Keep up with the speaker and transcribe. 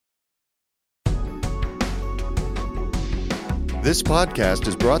This podcast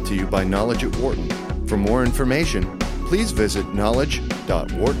is brought to you by Knowledge at Wharton. For more information, please visit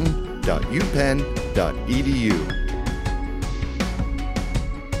knowledge.wharton.upenn.edu.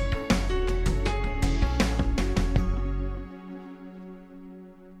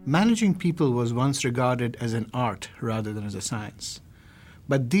 Managing people was once regarded as an art rather than as a science.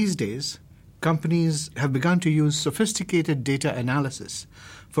 But these days, companies have begun to use sophisticated data analysis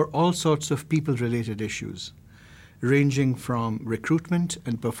for all sorts of people-related issues, ranging from recruitment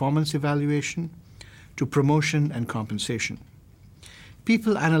and performance evaluation to promotion and compensation.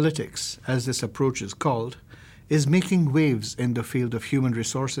 People analytics, as this approach is called, is making waves in the field of human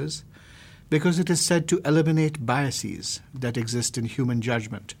resources because it is said to eliminate biases that exist in human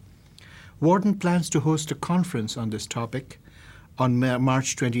judgment. Wharton plans to host a conference on this topic on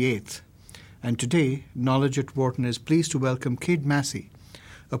March 28th. And today, Knowledge at Wharton is pleased to welcome Cade Massey,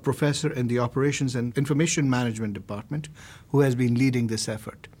 a professor in the Operations and Information Management Department, who has been leading this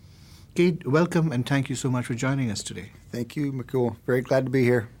effort. Cade, welcome, and thank you so much for joining us today. Thank you, McCool. Very glad to be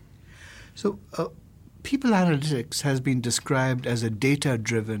here. So, people analytics has been described as a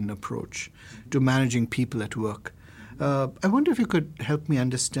data-driven approach to managing people at work. I wonder if you could help me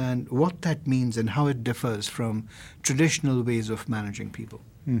understand what that means and how it differs from traditional ways of managing people.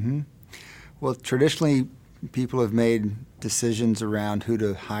 Mm-hmm. Well, traditionally, people have made decisions around who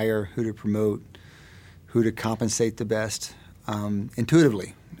to hire, who to promote, who to compensate the best,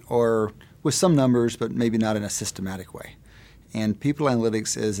 intuitively, or with some numbers, but maybe not in a systematic way. And people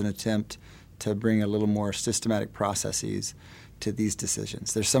analytics is an attempt to bring a little more systematic processes to these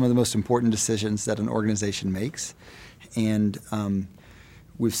decisions. They're some of the most important decisions that an organization makes, and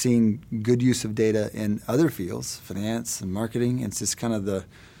we've seen good use of data in other fields, finance and marketing. It's just kind of the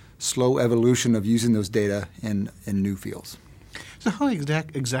slow evolution of using those data in new fields. So how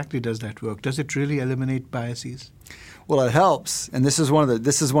exactly does that work? Does it really eliminate biases? Well, it helps, and this is one of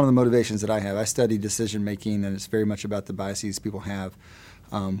the motivations that I have. I study decision making, and it's very much about the biases people have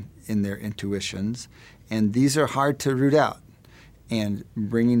in their intuitions, and these are hard to root out. And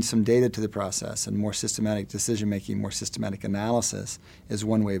bringing some data to the process and more systematic decision making, more systematic analysis is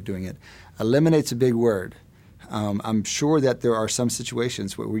one way of doing it. Eliminate's a big word. I'm sure that there are some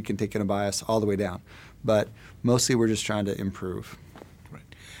situations where we can take in a bias all the way down, but mostly we're just trying to improve. Right.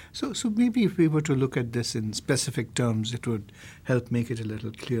 So maybe if we were to look at this in specific terms, it would help make it a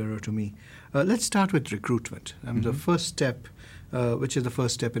little clearer to me. Let's start with recruitment. The first step, which is the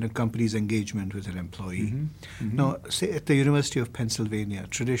first step in a company's engagement with an employee. Mm-hmm. Mm-hmm. Now, say at the University of Pennsylvania,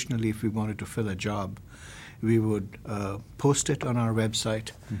 traditionally, if we wanted to fill a job, we would post it on our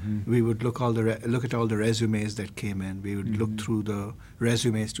website. Mm-hmm. We would look at all the resumes that came in. We would look through the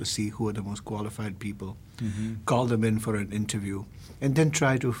resumes to see who are the most qualified people, call them in for an interview, and then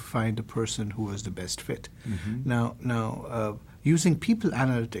try to find the person who was the best fit. Mm-hmm. Now, using people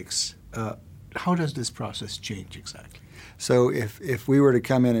analytics, how does this process change exactly? So if we were to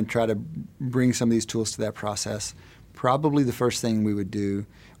come in and try to bring some of these tools to that process, probably the first thing we would do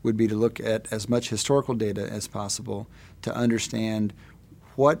would be to look at as much historical data as possible to understand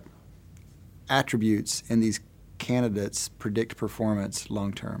what attributes in these candidates predict performance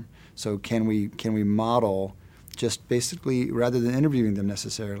long term. So can we model just basically, rather than interviewing them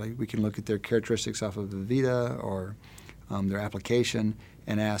necessarily, we can look at their characteristics off of the Vita or their application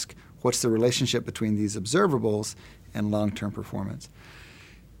and ask what's the relationship between these observables and long-term performance.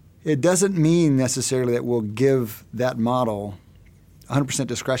 It doesn't mean necessarily that we'll give that model 100%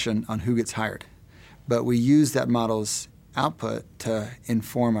 discretion on who gets hired, but we use that model's output to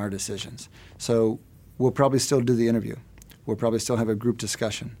inform our decisions. So we'll probably still do the interview. We'll probably still have a group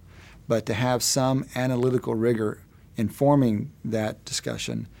discussion, but to have some analytical rigor informing that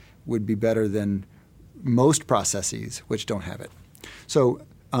discussion would be better than most processes which don't have it. So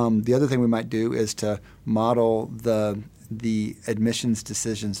the other thing we might do is to model the admissions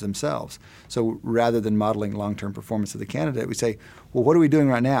decisions themselves. So rather than modeling long-term performance of the candidate, we say, well, what are we doing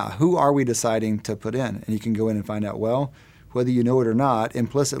right now? Who are we deciding to put in? And you can go in and find out, well, whether you know it or not,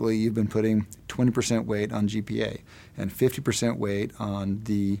 implicitly you've been putting 20% weight on GPA and 50% weight on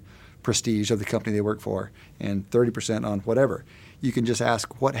the prestige of the company they work for and 30% on whatever. You can just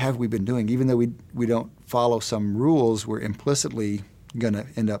ask, what have we been doing? Even though we don't follow some rules, we're implicitly going to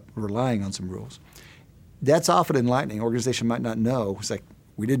end up relying on some rules. That's often enlightening. An organization might not know. It's like,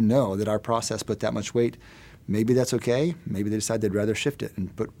 we didn't know that our process put that much weight. Maybe that's okay. Maybe they decide they'd rather shift it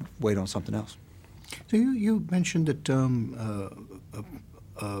and put weight on something else. So you mentioned the term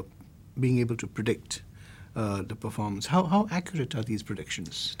being able to predict the performance. How accurate are these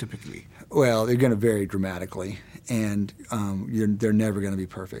predictions typically? Well, they're going to vary dramatically, and they're never going to be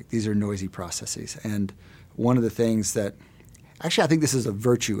perfect. These are noisy processes. And one of the things that Actually, I think this is a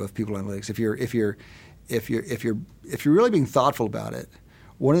virtue of people analytics. If you're really being thoughtful about it,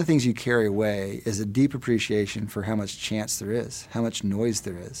 one of the things you carry away is a deep appreciation for how much chance there is, how much noise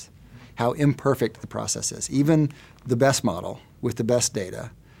there is, how imperfect the process is. Even the best model with the best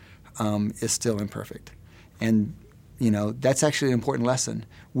data is still imperfect. And, that's actually an important lesson.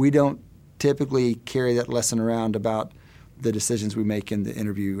 We don't typically carry that lesson around about the decisions we make in the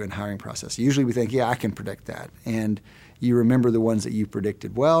interview and hiring process. Usually we think, I can predict that. And you remember the ones that you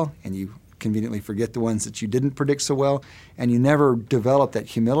predicted well, and you conveniently forget the ones that you didn't predict so well, and you never develop that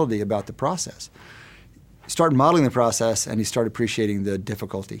humility about the process. Start modeling the process, and you start appreciating the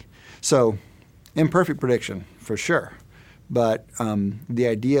difficulty. So, imperfect prediction, for sure. But the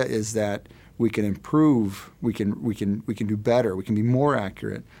idea is that we can improve, we can do better, we can be more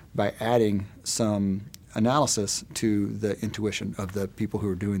accurate by adding some analysis to the intuition of the people who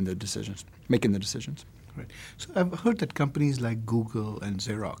are doing the decisions, making the decisions. Right. So I've heard that companies like Google and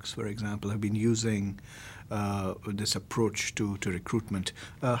Xerox, for example, have been using this approach to recruitment.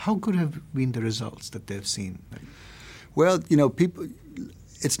 How good have been the results that they've seen? Well, people,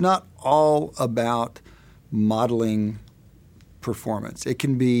 it's not all about modeling performance. It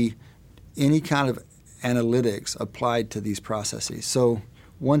can be any kind of analytics applied to these processes. So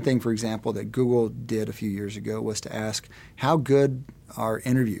one thing, for example, that Google did a few years ago was to ask, how good are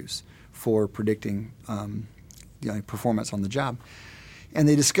interviews for predicting performance on the job? And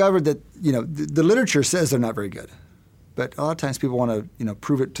they discovered that the literature says they're not very good, but a lot of times people want to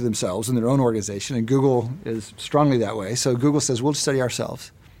prove it to themselves in their own organization, and Google is strongly that way. So Google says, we'll study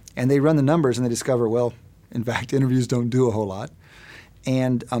ourselves, and they run the numbers and they discover, well, in fact, interviews don't do a whole lot,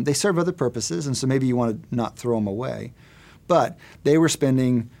 and they serve other purposes, and so maybe you want to not throw them away, but they were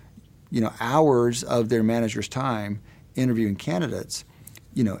spending hours of their manager's time interviewing candidates.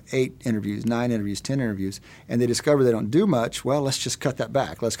 8 interviews, 9 interviews, 10 interviews, and they discover they don't do much. Well, let's just cut that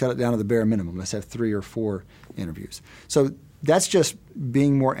back. Let's cut it down to the bare minimum. Let's have 3 or 4 interviews. So that's just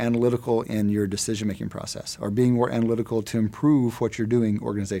being more analytical in your decision-making process, or being more analytical to improve what you're doing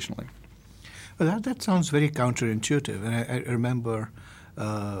organizationally. Well, that sounds very counterintuitive. And I remember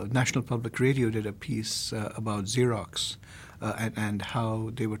National Public Radio did a piece about Xerox and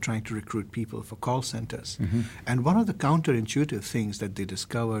how they were trying to recruit people for call centers. Mm-hmm. And one of the counterintuitive things that they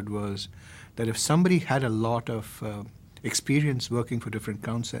discovered was that if somebody had a lot of experience working for different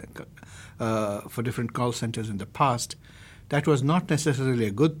call centers in the past, that was not necessarily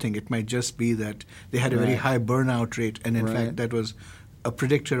a good thing. It might just be that they had a very high burnout rate, and in fact that was a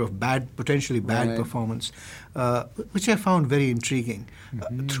predictor of potentially bad performance, which I found very intriguing.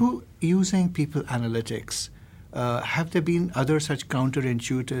 Mm-hmm. Through using people analytics, have there been other such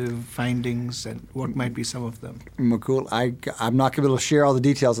counterintuitive findings, and what might be some of them? Mukul, I'm not going to be able to share all the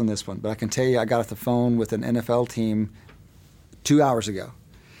details on this one, but I can tell you I got off the phone with an NFL team 2 hours ago,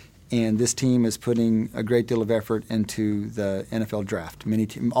 and this team is putting a great deal of effort into the NFL draft.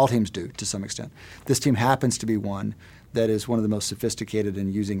 All teams do to some extent. This team happens to be one that is one of the most sophisticated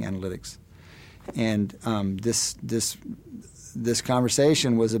in using analytics. And this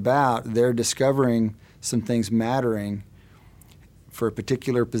conversation was about their discovering some things mattering for a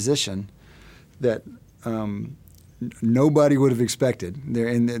particular position that nobody would have expected.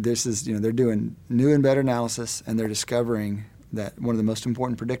 They're doing new and better analysis, and they're discovering that one of the most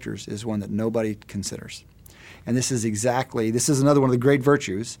important predictors is one that nobody considers. And this is another one of the great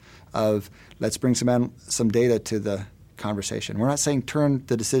virtues of let's bring some data to the conversation. We're not saying turn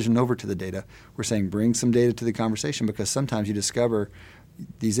the decision over to the data. We're saying bring some data to the conversation, because sometimes you discover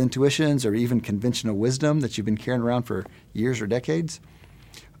these intuitions or even conventional wisdom that you've been carrying around for years or decades.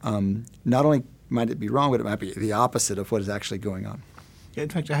 Not only might it be wrong, but it might be the opposite of what is actually going on. Yeah, in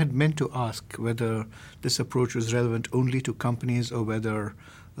fact, I had meant to ask whether this approach was relevant only to companies or whether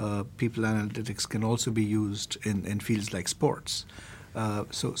people analytics can also be used in fields like sports.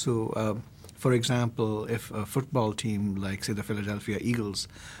 For example, if a football team like, say, the Philadelphia Eagles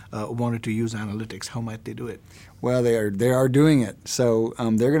wanted to use analytics, how might they do it? Well, they are doing it. So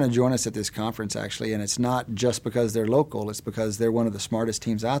they're going to join us at this conference, actually, and it's not just because they're local. It's because they're one of the smartest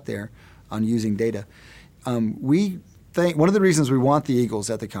teams out there on using data. We think one of the reasons we want the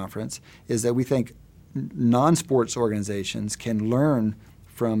Eagles at the conference is that we think non-sports organizations can learn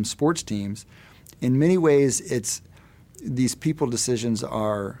from sports teams. In many ways, these people decisions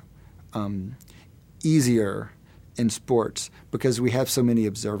are easier in sports because we have so many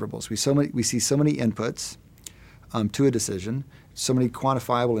observables. We see so many inputs to a decision, so many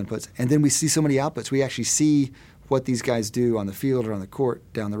quantifiable inputs, and then we see so many outputs. We actually see what these guys do on the field or on the court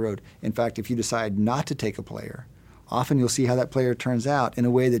down the road. In fact, if you decide not to take a player, often you'll see how that player turns out in a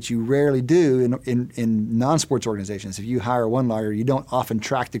way that you rarely do in non-sports organizations. If you hire one lawyer, you don't often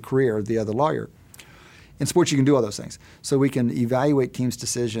track the career of the other lawyer. In sports, you can do all those things. So we can evaluate teams'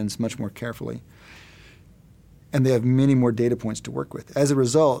 decisions much more carefully. And they have many more data points to work with. As a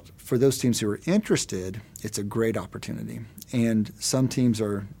result, for those teams who are interested, it's a great opportunity. And some teams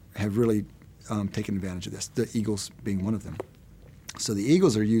have really taken advantage of this, the Eagles being one of them. So the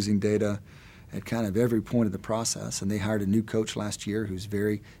Eagles are using data at kind of every point of the process, and they hired a new coach last year who's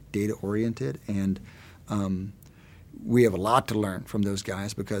very data-oriented, and we have a lot to learn from those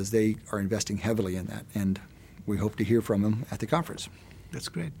guys because they are investing heavily in that, and we hope to hear from them at the conference. That's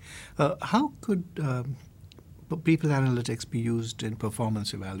great. How could people analytics be used in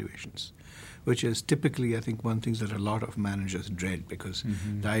performance evaluations, which is typically, I think, one thing that a lot of managers dread because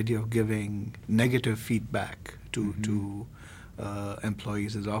the idea of giving negative feedback to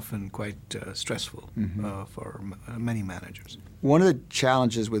employees is often quite stressful for many managers. One of the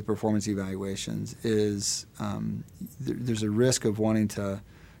challenges with performance evaluations is there's a risk of wanting to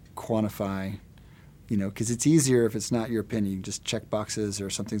quantify, because it's easier if it's not your opinion. You can just check boxes or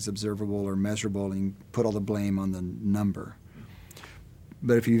something's observable or measurable and you put all the blame on the number.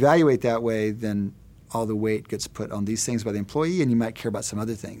 But if you evaluate that way, then all the weight gets put on these things by the employee, and you might care about some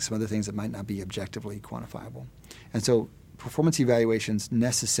other things that might not be objectively quantifiable. And so performance evaluations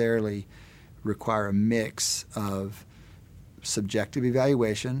necessarily require a mix of subjective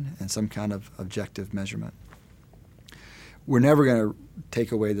evaluation and some kind of objective measurement. We're never going to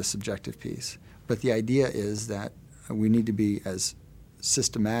take away the subjective piece, but the idea is that we need to be as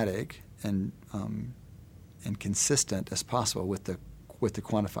systematic and consistent as possible with the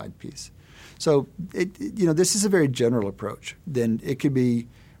quantified piece. So this is a very general approach. Then it could be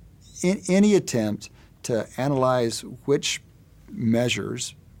in any attempt to analyze which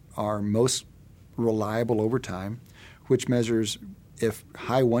measures are most reliable over time, which measures, if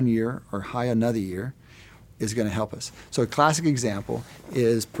high one year or high another year, is going to help us. So a classic example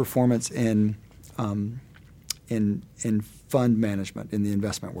is performance in fund management in the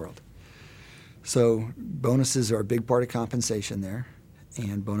investment world. So bonuses are a big part of compensation there,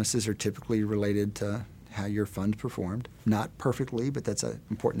 and bonuses are typically related to how your fund performed. Not perfectly, but that's an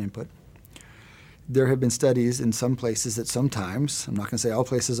important input. There have been studies in some places that sometimes, I'm not going to say all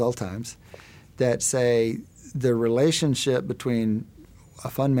places, all times, that say the relationship between a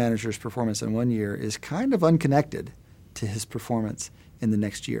fund manager's performance in 1 year is kind of unconnected to his performance in the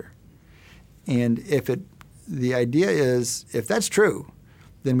next year. And the idea is, if that's true,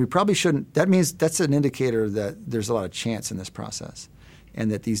 then we probably shouldn't. That means that's an indicator that there's a lot of chance in this process,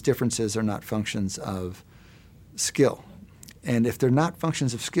 and that these differences are not functions of skill. And if they're not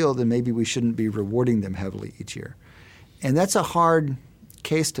functions of skill, then maybe we shouldn't be rewarding them heavily each year. And that's a hard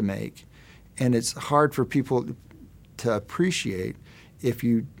case to make, and it's hard for people to appreciate if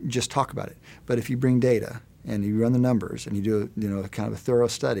you just talk about it. But if you bring data and you run the numbers and you do a kind of a thorough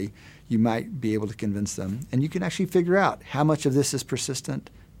study, you might be able to convince them. And you can actually figure out how much of this is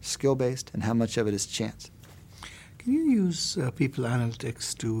persistent, skill-based, and how much of it is chance. Can you use people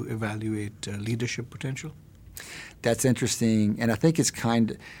analytics to evaluate leadership potential? That's interesting, and I think it's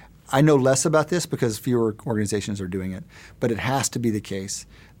I know less about this because fewer organizations are doing it, but it has to be the case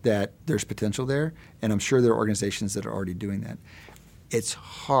that there's potential there, and I'm sure there are organizations that are already doing that. It's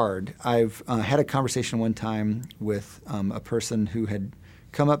hard. I've had a conversation one time with a person who had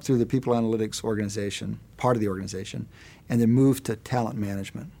come up through the people analytics organization, part of the organization, and then moved to talent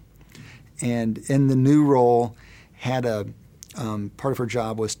management. And in the new role, had part of her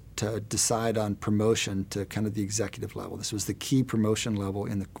job was to decide on promotion to kind of the executive level. This was the key promotion level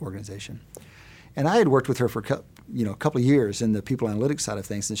in the organization. And I had worked with her for a couple of years in the people analytics side of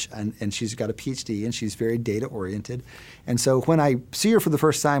things, and she's got a PhD, and she's very data-oriented. And so when I see her for the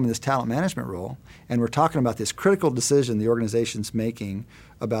first time in this talent management role, and we're talking about this critical decision the organization's making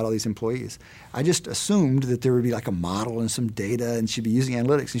about all these employees, I just assumed that there would be like a model and some data, and she'd be using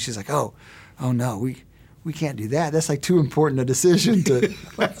analytics. And she's like, oh no, we can't do that. That's like too important a decision to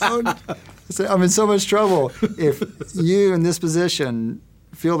I'm in so much trouble if you in this position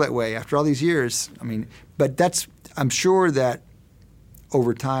feel that way after all these years. But I'm sure that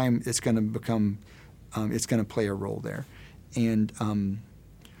over time it's going to become, it's going to play a role there. And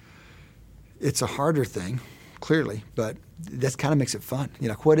it's a harder thing, clearly, but that kind of makes it fun.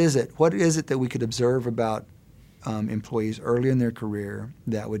 What is it? What is it that we could observe about employees early in their career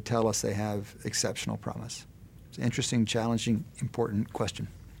that would tell us they have exceptional promise? It's an interesting, challenging, important question.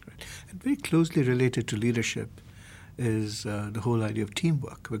 Right. And very closely related to leadership is the whole idea of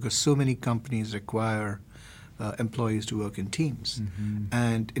teamwork, because so many companies require employees to work in teams.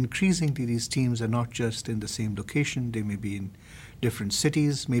 And increasingly, these teams are not just in the same location. They may be in different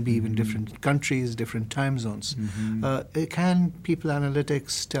cities, maybe even different countries, different time zones. Can people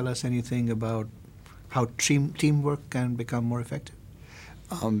analytics tell us anything about how teamwork can become more effective?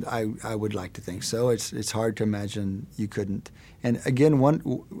 I would like to think so. It's hard to imagine you couldn't. And again,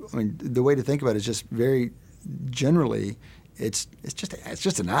 the way to think about it is just very generally, it's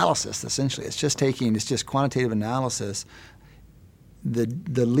just analysis essentially. It's just quantitative analysis.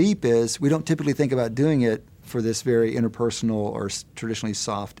 The leap is we don't typically think about doing it for this very interpersonal or traditionally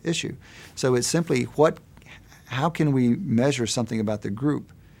soft issue. So it's simply how can we measure something about the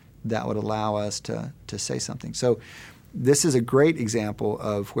group that would allow us to say something. So this is a great example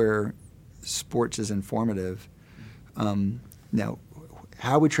of where sports is informative. Now,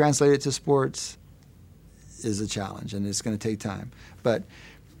 how we translate it to sports is a challenge, and it's going to take time. But,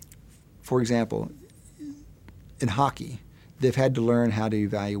 for example, in hockey, they've had to learn how to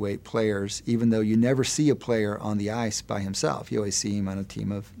evaluate players, even though you never see a player on the ice by himself. You always see him on a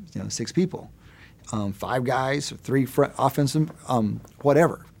team of 6 people, 5 guys, 3 offensive,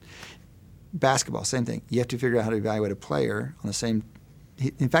 whatever. Basketball, same thing. You have to figure out how to evaluate a player on the same.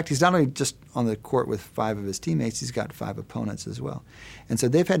 In fact, he's not only just on the court with 5 of his teammates; he's got 5 opponents as well. And so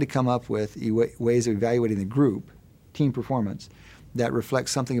they've had to come up with ways of evaluating the group, team performance, that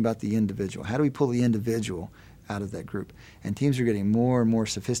reflects something about the individual. How do we pull the individual out of that group? And teams are getting more and more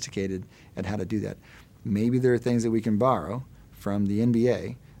sophisticated at how to do that. Maybe there are things that we can borrow from the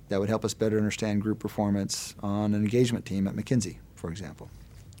NBA that would help us better understand group performance on an engagement team at McKinsey, for example.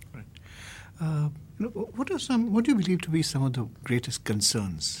 What do you believe to be some of the greatest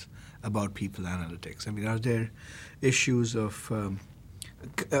concerns about people analytics? I mean, are there issues of,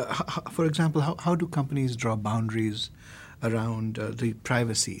 for example, how do companies draw boundaries around the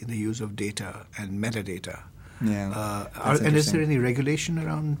privacy, the use of data and metadata? Yeah, and is there any regulation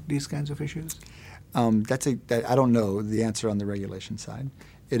around these kinds of issues? I don't know the answer on the regulation side.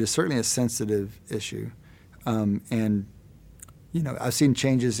 It is certainly a sensitive issue, and I've seen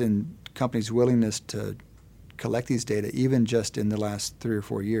changes in companies' willingness to collect these data, even just in the last 3 or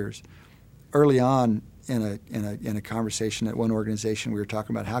 4 years. Early on in a conversation at one organization, we were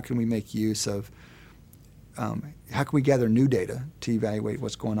talking about how can we make use of how can we gather new data to evaluate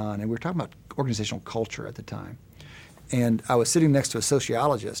what's going on, and we were talking about organizational culture at the time. And I was sitting next to a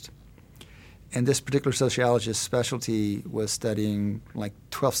sociologist, and this particular sociologist's specialty was studying like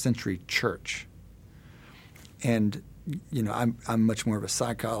 12th century church. And I'm much more of a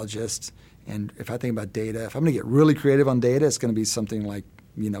psychologist, and if I think about data, if I'm going to get really creative on data, it's going to be something like,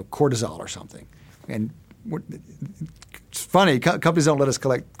 cortisol or something. And it's funny, companies don't let us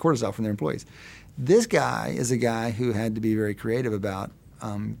collect cortisol from their employees. This guy is a guy who had to be very creative about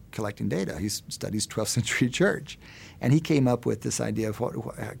collecting data. He studies 12th century church, and he came up with this idea of how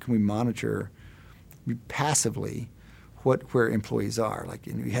can we monitor passively where employees are. Like,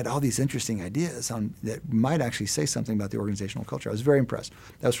 we had all these interesting ideas that might actually say something about the organizational culture. I was very impressed.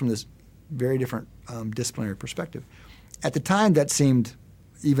 That was from this very different disciplinary perspective. At the time, that seemed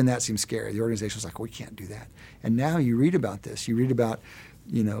scary. The organization was like, we can't do that. And now you read about this. You read about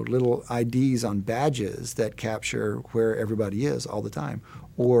little IDs on badges that capture where everybody is all the time,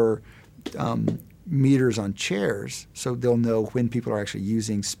 or meters on chairs, so they'll know when people are actually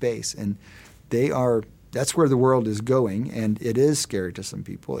using space. And that's where the world is going, and it is scary to some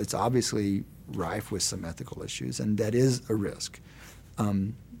people. It's obviously rife with some ethical issues, and that is a risk.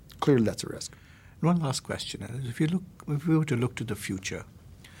 Clearly, that's a risk. One last question: if we were to look to the future,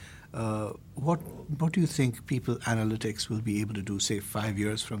 what do you think people analytics will be able to do, say, 5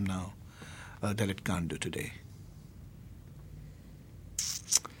 years from now, that it can't do today?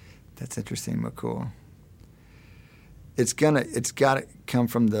 That's interesting, Mukul. It's got to come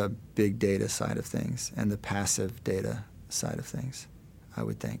from the big data side of things and the passive data side of things, I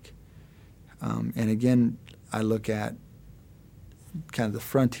would think. And again, I look at kind of the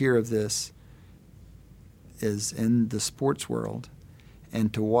frontier of this is in the sports world,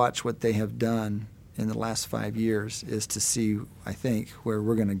 and to watch what they have done in the last 5 years is to see, I think, where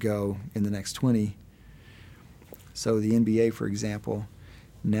we're going to go in the next 20. So the NBA, for example,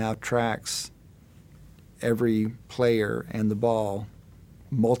 now tracks every player and the ball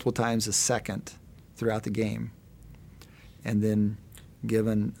multiple times a second throughout the game. And then,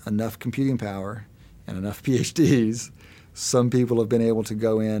 given enough computing power and enough PhDs, some people have been able to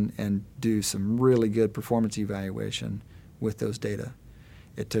go in and do some really good performance evaluation with those data.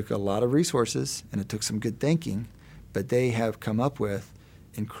 It took a lot of resources and it took some good thinking, but they have come up with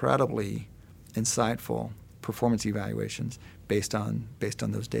incredibly insightful performance evaluations based on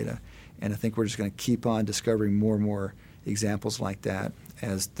those data. And I think we're just going to keep on discovering more and more examples like that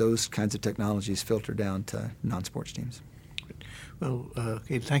as those kinds of technologies filter down to non-sports teams. Well,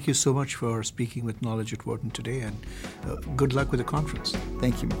 Kate, thank you so much for speaking with Knowledge at Wharton today, and good luck with the conference.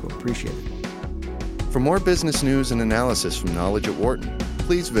 Thank you, Mukul. Appreciate it. For more business news and analysis from Knowledge at Wharton,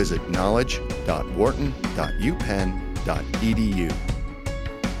 please visit knowledge.wharton.upenn.edu.